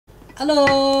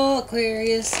Hello,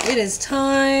 Aquarius. It is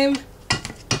time.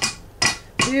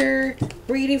 We're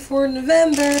reading for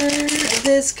November of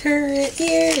this current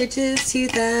year, which is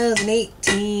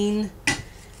 2018.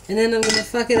 And then I'm going to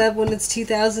fuck it up when it's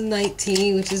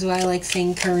 2019, which is why I like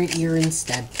saying current year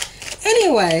instead.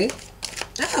 Anyway.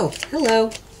 Oh, hello.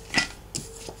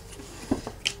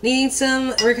 Needing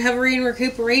some recovery and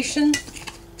recuperation?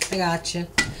 I gotcha.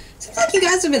 Seems like you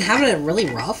guys have been having it really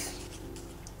rough.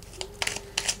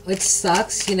 Which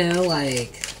sucks, you know,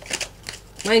 like...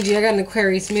 Mind you, I got an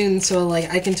Aquarius moon, so,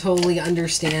 like, I can totally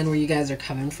understand where you guys are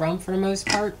coming from, for the most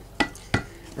part.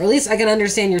 Or at least I can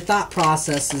understand your thought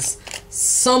processes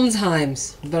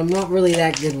sometimes, but I'm not really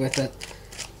that good with it.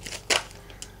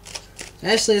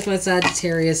 Especially with my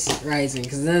Sagittarius rising,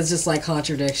 because then it's just, like,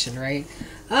 contradiction, right?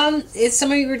 If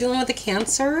some of you were dealing with a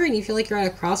Cancer, and you feel like you're at a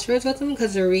crossroads with them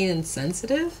because they're being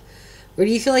insensitive? Or do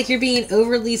you feel like you're being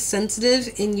overly sensitive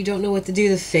and you don't know what to do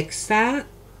to fix that?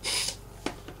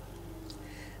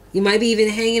 You might be even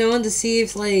hanging on to see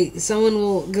if, like, someone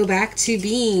will go back to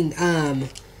being,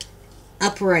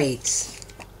 upright.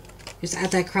 Just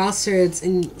at that crossroads,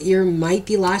 and you might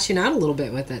be lashing out a little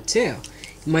bit with it, too.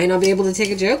 You might not be able to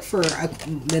take a joke for a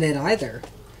minute, either.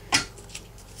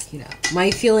 You know,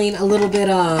 might feeling a little bit,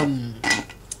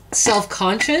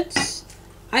 self-conscious,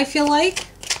 I feel like.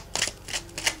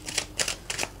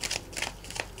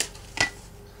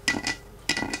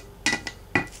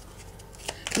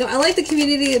 You know, I like the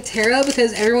community of tarot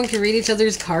because everyone can read each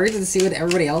other's cards and see what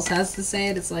everybody else has to say,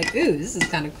 and it's like, ooh, this is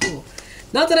kind of cool.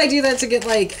 Not that I do that to get,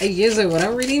 like, ideas of what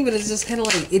I'm reading, but it's just kind of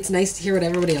like, it's nice to hear what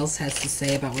everybody else has to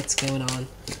say about what's going on.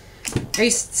 Are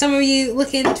some of you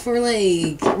looking for,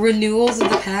 like, renewals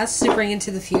of the past to bring into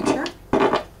the future?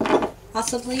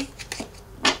 Possibly.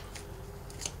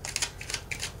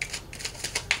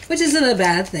 Which isn't a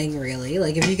bad thing, really.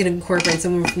 Like, if you can incorporate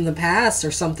someone from the past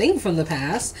or something from the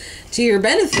past to your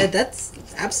benefit, that's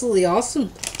absolutely awesome.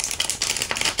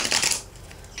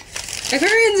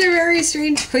 Aquarians are very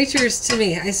strange creatures to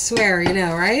me, I swear, you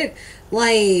know, right?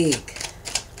 Like,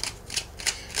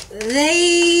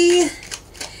 they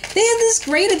have this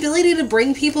great ability to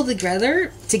bring people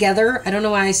together. I don't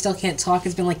know why I still can't talk.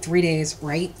 It's been like 3 days,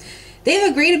 right? They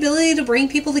have a great ability to bring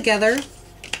people together,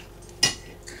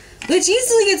 which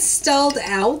easily gets stalled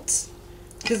out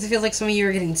because I feel like some of you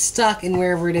are getting stuck in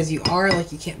wherever it is you are,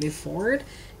 like you can't move forward.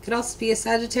 It could also be a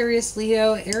Sagittarius,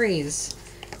 Leo, Aries.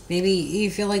 Maybe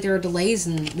you feel like there are delays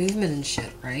in movement and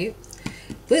shit, right?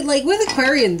 But, like, with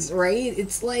Aquarians, right,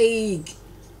 it's like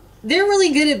they're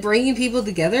really good at bringing people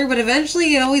together, but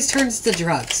eventually it always turns to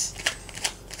drugs.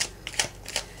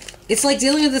 It's like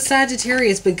dealing with the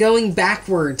Sagittarius, but going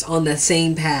backwards on the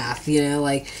same path, you know?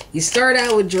 Like, you start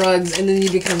out with drugs, and then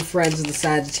you become friends with the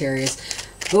Sagittarius.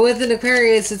 But with an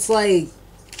Aquarius, it's like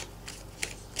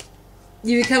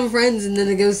you become friends, and then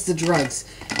it goes to drugs.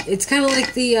 It's kind of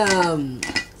like the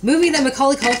movie that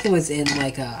Macaulay Culkin was in,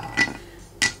 like,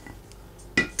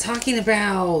 talking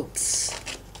about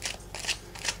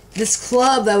this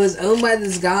club that was owned by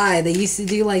this guy. They used to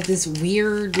do, like, this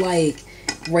weird, like,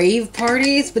 rave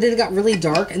parties, but then it got really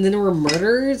dark, and then there were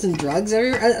murders and drugs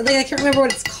everywhere. I can't remember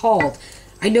what it's called.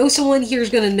 I know someone here is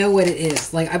going to know what it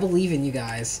is. Like, I believe in you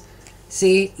guys.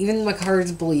 See? Even my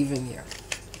cards believe in you.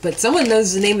 But someone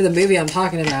knows the name of the movie I'm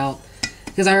talking about,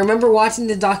 because I remember watching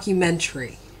the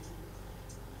documentary.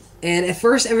 And at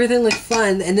first, everything looked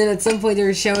fun, and then at some point they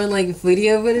were showing, like,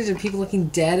 video footage of people looking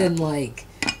dead in, like,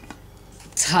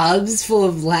 tubs full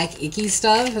of black icky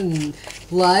stuff and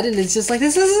blood, and it's just like,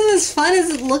 this isn't as fun as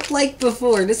it looked like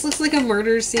before. This looks like a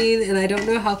murder scene, and I don't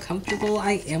know how comfortable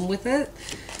I am with it.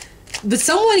 But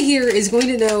someone here is going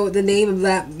to know the name of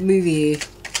that movie,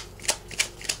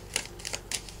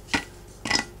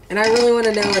 and I really want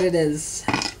to know what it is.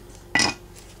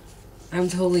 I'm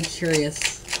totally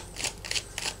curious.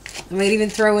 I might even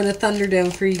throw in a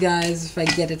Thunderdome for you guys if I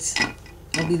get it.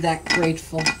 I'll be that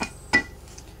grateful.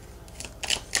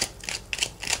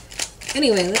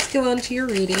 Anyway, let's go on to your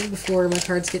reading before my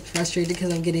cards get frustrated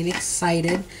because I'm getting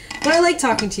excited. But I like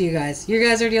talking to you guys. You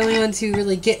guys are the only ones who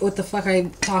really get what the fuck I'm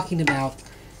talking about.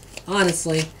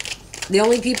 Honestly. The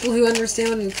only people who understand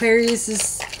what an Aquarius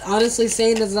is honestly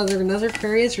saying is either another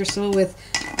Aquarius or someone with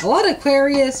a lot of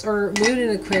Aquarius or Moon in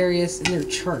Aquarius in their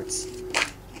charts.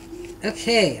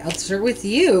 Okay, I'll start with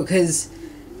you because,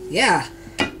 yeah.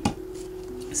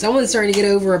 Someone's starting to get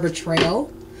over a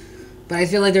betrayal. But I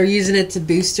feel like they're using it to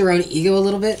boost their own ego a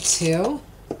little bit, too.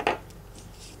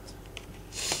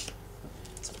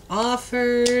 Some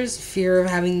offers, fear of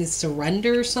having to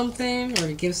surrender something or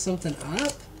to give something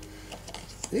up.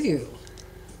 Ooh.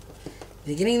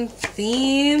 Beginning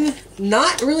theme.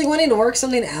 Not really wanting to work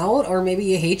something out, or maybe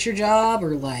you hate your job,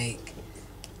 or like,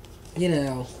 you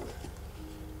know,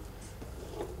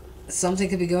 something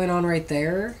could be going on right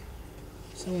there.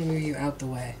 So I'm gonna move you out the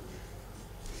way.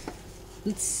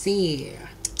 Let's see.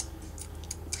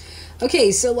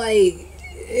 Okay, so like,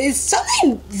 is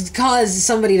something caused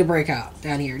somebody to break out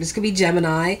down here? This could be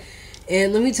Gemini.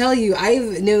 And let me tell you,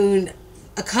 I've known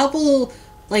a couple,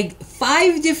 like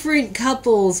 5 different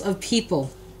couples of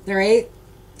people, alright?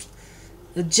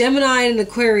 A Gemini and an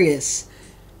Aquarius.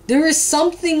 There is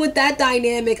something with that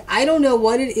dynamic. I don't know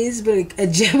what it is, but a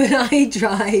Gemini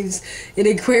drives an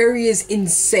Aquarius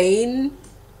insane.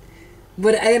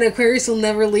 But an Aquarius will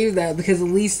never leave that, because at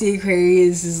least the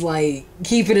Aquarius is like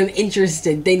keeping them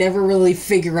interested. They never really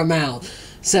figure them out.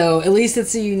 So at least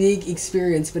it's a unique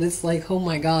experience, but it's like, oh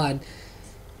my god.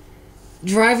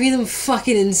 Driving them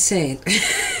fucking insane.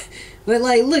 But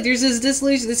like, look, there's this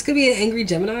dissolution. This could be an angry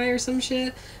Gemini or some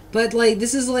shit. But like,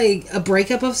 this is like a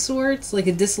breakup of sorts, like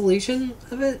a dissolution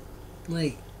of it.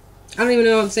 Like, I don't even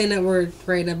know if I'm saying that word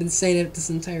right. I've been saying it this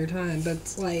entire time. But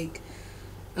it's like,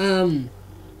 2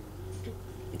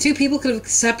 people could have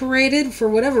separated for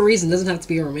whatever reason. It doesn't have to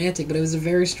be romantic, but it was a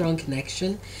very strong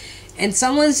connection. And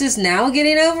someone's just now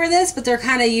getting over this, but they're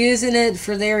kind of using it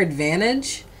for their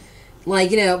advantage.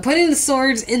 Like, you know, putting the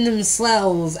swords in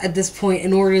themselves at this point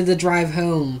in order to drive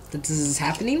home that this is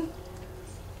happening.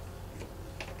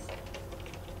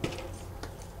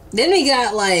 Then we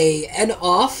got, like, an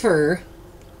offer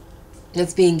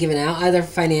that's being given out, either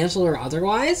financial or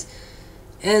otherwise.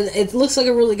 And it looks like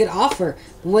a really good offer.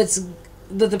 But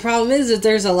the problem is that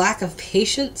there's a lack of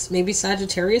patience. Maybe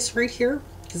Sagittarius right here,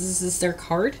 because this is their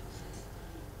card.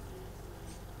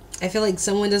 I feel like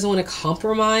someone doesn't want to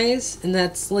compromise, and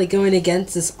that's like going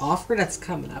against this offer that's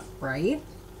coming up, right?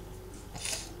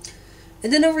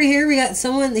 And then over here we got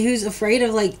someone who's afraid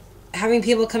of like having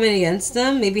people coming against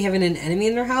them, maybe having an enemy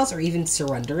in their house, or even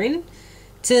surrendering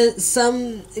to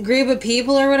some group of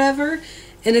people or whatever.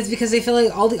 And it's because they feel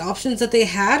like all the options that they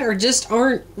had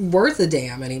aren't worth a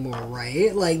damn anymore,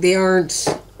 right? Like, they aren't...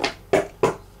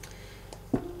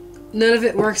 None of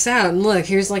it works out. And look,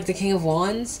 here's like the King of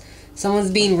Wands.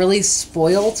 Someone's being really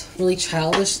spoiled, really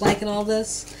childish-like in all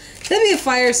this. That'd be a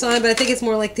fire sign, but I think it's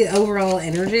more like the overall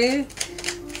energy.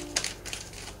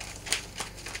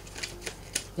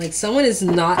 Like, someone is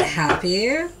not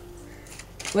happy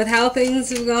with how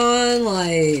things have gone,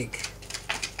 like...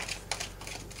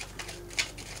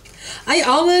 I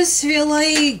almost feel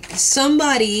like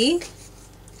somebody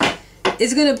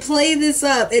is going to play this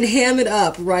up and ham it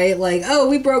up, right? Like, oh,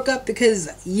 we broke up because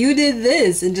you did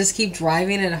this, and just keep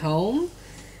driving it home.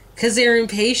 Because they're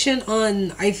impatient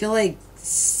on, I feel like,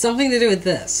 something to do with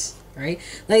this, right?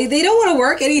 Like, they don't want to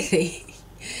work anything.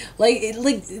 like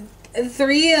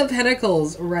 3 of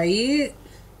Pentacles, right?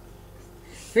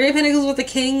 3 of Pentacles with the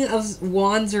King of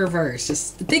Wands reversed.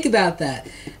 Just think about that.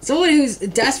 Someone who's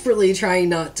desperately trying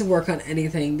not to work on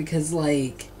anything because,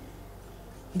 like,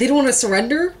 they don't want to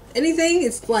surrender anything.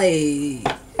 It's like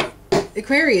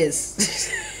Aquarius.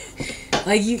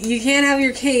 Like, you can't have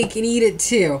your cake and eat it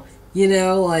too. You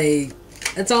know, like,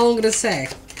 that's all I'm going to say.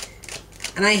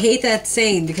 And I hate that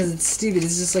saying because it's stupid.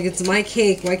 It's just like, it's my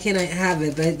cake. Why can't I have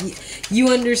it? But you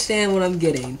understand what I'm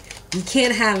getting. You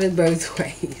can't have it both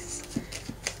ways.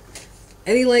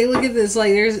 And like, look at this,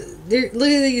 like, look at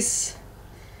these,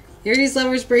 here are these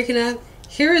lovers breaking up.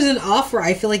 Here is an offer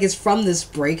I feel like is from this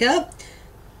breakup.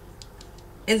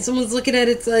 And someone's looking at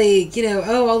it, it's like, you know,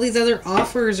 oh, all these other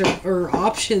offers or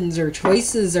options or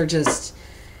choices are just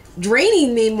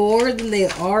draining me more than they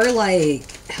are, like,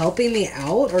 helping me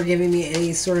out or giving me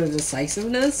any sort of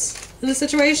decisiveness in the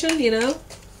situation, you know?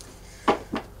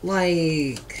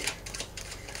 Like...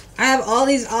 I have all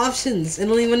these options,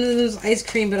 and only one of them is ice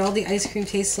cream, but all the ice cream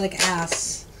tastes like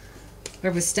ass.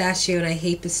 Or pistachio, and I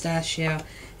hate pistachio. And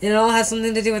it all has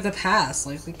something to do with the past,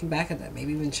 like looking back at that.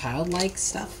 Maybe even childlike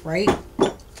stuff, right?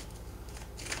 That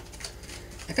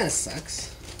kind of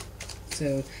sucks.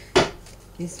 So,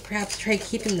 perhaps try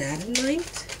keeping that in mind.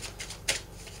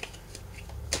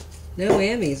 No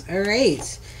whammies.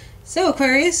 Alright. So,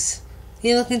 Aquarius,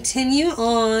 you'll continue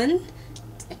on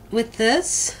with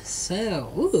this.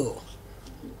 So, ooh.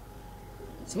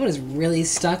 Someone is really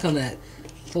stuck on that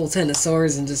whole 10 of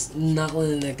Swords and just not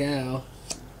letting it go.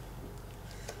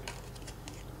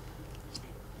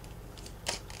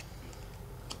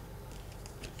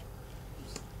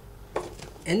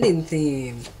 Ending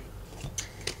theme.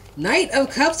 Knight of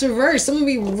Cups reversed. Someone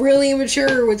be really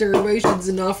immature with their emotions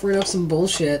and offering up some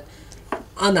bullshit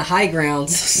on the high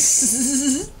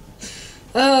grounds.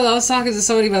 Oh, I was talking to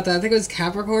somebody about that. I think it was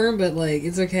Capricorn, but, like,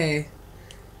 it's okay.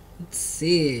 Let's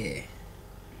see.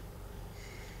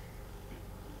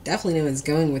 Definitely no one's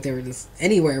going with this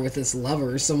anywhere with this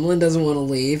lover. Someone doesn't want to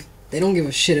leave. They don't give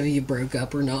a shit if you broke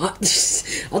up or not.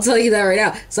 I'll tell you that right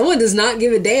now. Someone does not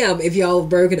give a damn if y'all have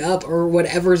broken up or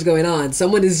whatever's going on.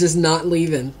 Someone is just not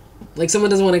leaving. Like, someone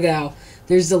doesn't want to go.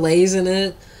 There's delays in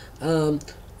it.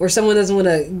 Or someone doesn't want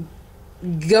to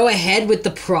go ahead with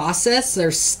the process.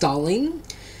 They're stalling.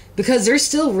 Because they're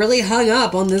still really hung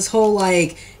up on this whole,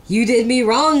 like, you did me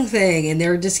wrong thing. And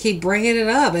they're just keep bringing it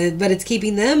up. But it's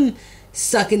keeping them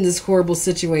stuck in this horrible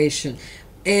situation.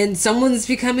 And someone's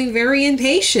becoming very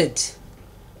impatient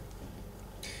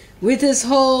with this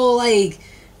whole, like,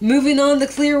 moving on to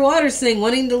clear waters thing,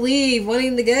 wanting to leave,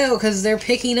 wanting to go, because they're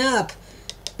picking up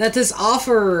that this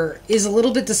offer is a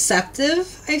little bit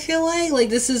deceptive, I feel like. Like,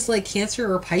 this is, like,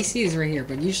 Cancer or Pisces right here,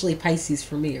 but usually Pisces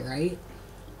for me, right?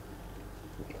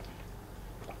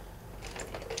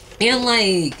 And,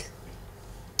 like,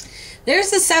 there's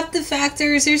deceptive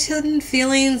factors, there's hidden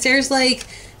feelings, there's, like,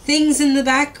 things in the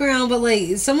background, but,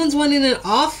 like, someone's wanting an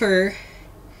offer,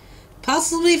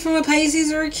 possibly from a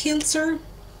Pisces or a Cancer,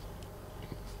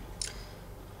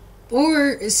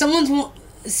 or someone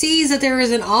sees that there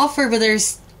is an offer, but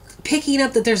there's picking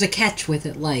up that there's a catch with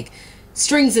it, like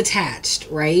strings attached,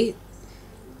 right?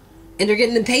 And they're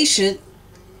getting impatient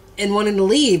and wanting to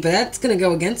leave, but that's going to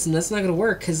go against them. That's not going to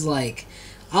work, because, like,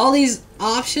 all these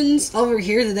options over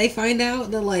here that they find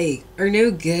out that, like, are no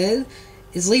good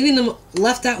is leaving them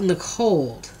left out in the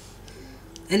cold.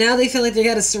 And now they feel like they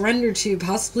got to surrender to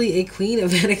possibly a Queen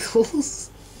of Pentacles.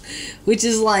 Which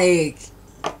is like,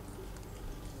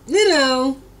 you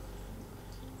know.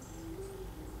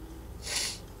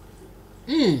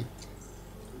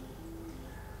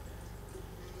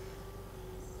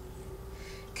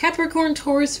 Capricorn,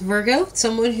 Taurus, Virgo.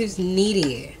 Someone who's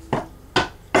needy.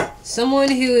 Someone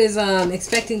who is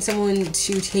expecting someone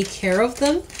to take care of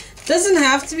them. Doesn't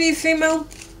have to be female,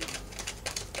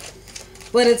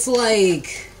 but it's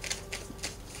like,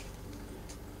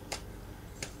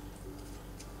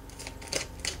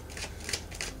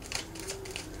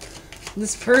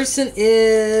 this person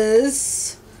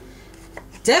is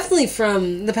definitely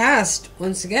from the past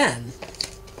once again.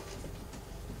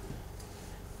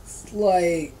 It's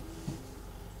like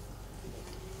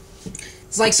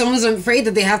someone's afraid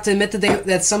that they have to admit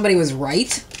that somebody was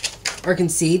right. Or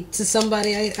concede to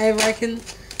somebody, I reckon.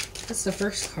 That's the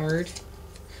first card.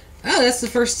 Oh, that's the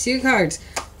first two cards.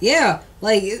 Yeah,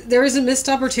 like, there was a missed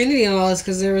opportunity in all this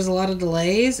because there was a lot of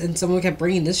delays and someone kept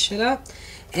bringing this shit up.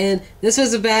 And this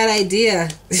was a bad idea.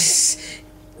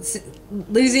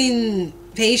 Losing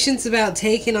patience about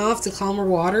taking off to calmer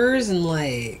waters and,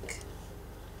 like,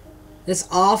 this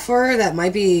offer that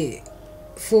might be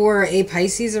for a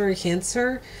Pisces or a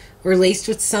Cancer, or laced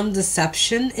with some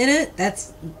deception in it.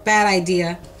 That's a bad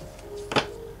idea.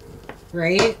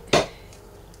 Right?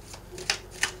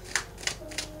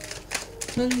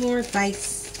 One more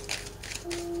advice.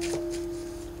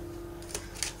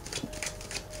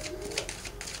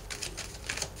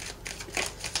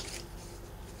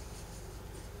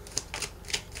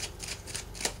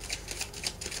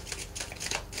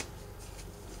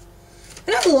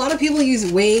 I know a lot of people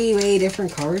use way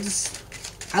different cards.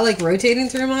 I like rotating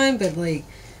through mine, but, like,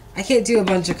 I can't do a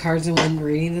bunch of cards in one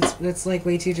reading. That's like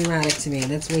way too dramatic to me.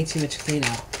 That's way too much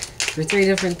cleanup for 3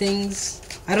 different things.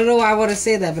 I don't know why I want to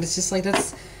say that, but it's just like,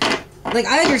 that's, like,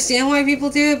 I understand why people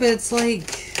do it, but it's like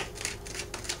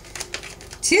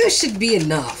 2 should be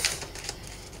enough.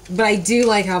 But I do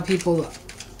like how people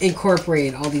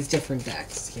incorporate all these different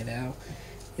decks, you know?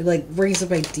 It, like, brings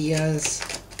up ideas.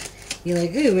 You're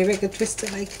like, ooh, maybe I could twist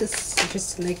it like this,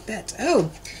 twist it like that.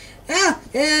 Oh! Yeah,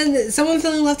 and someone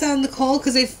feeling left out in the cold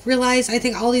because they've realized, I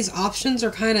think, all these options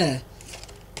are kind of,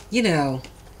 you know,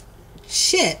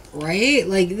 shit, right?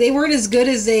 Like, they weren't as good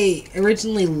as they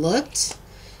originally looked.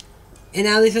 And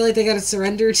now they feel like they got to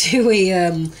surrender to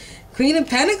a Queen of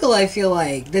Pentacles, I feel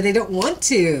like, that they don't want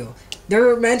to.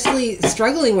 They're mentally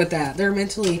struggling with that. They're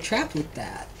mentally trapped with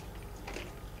that.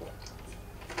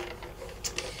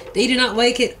 They do not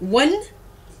like it one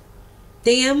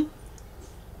damn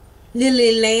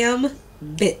lily lamb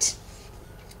bit.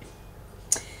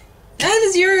 That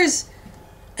is yours,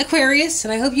 Aquarius,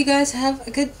 and I hope you guys have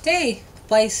a good day.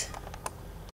 Bye.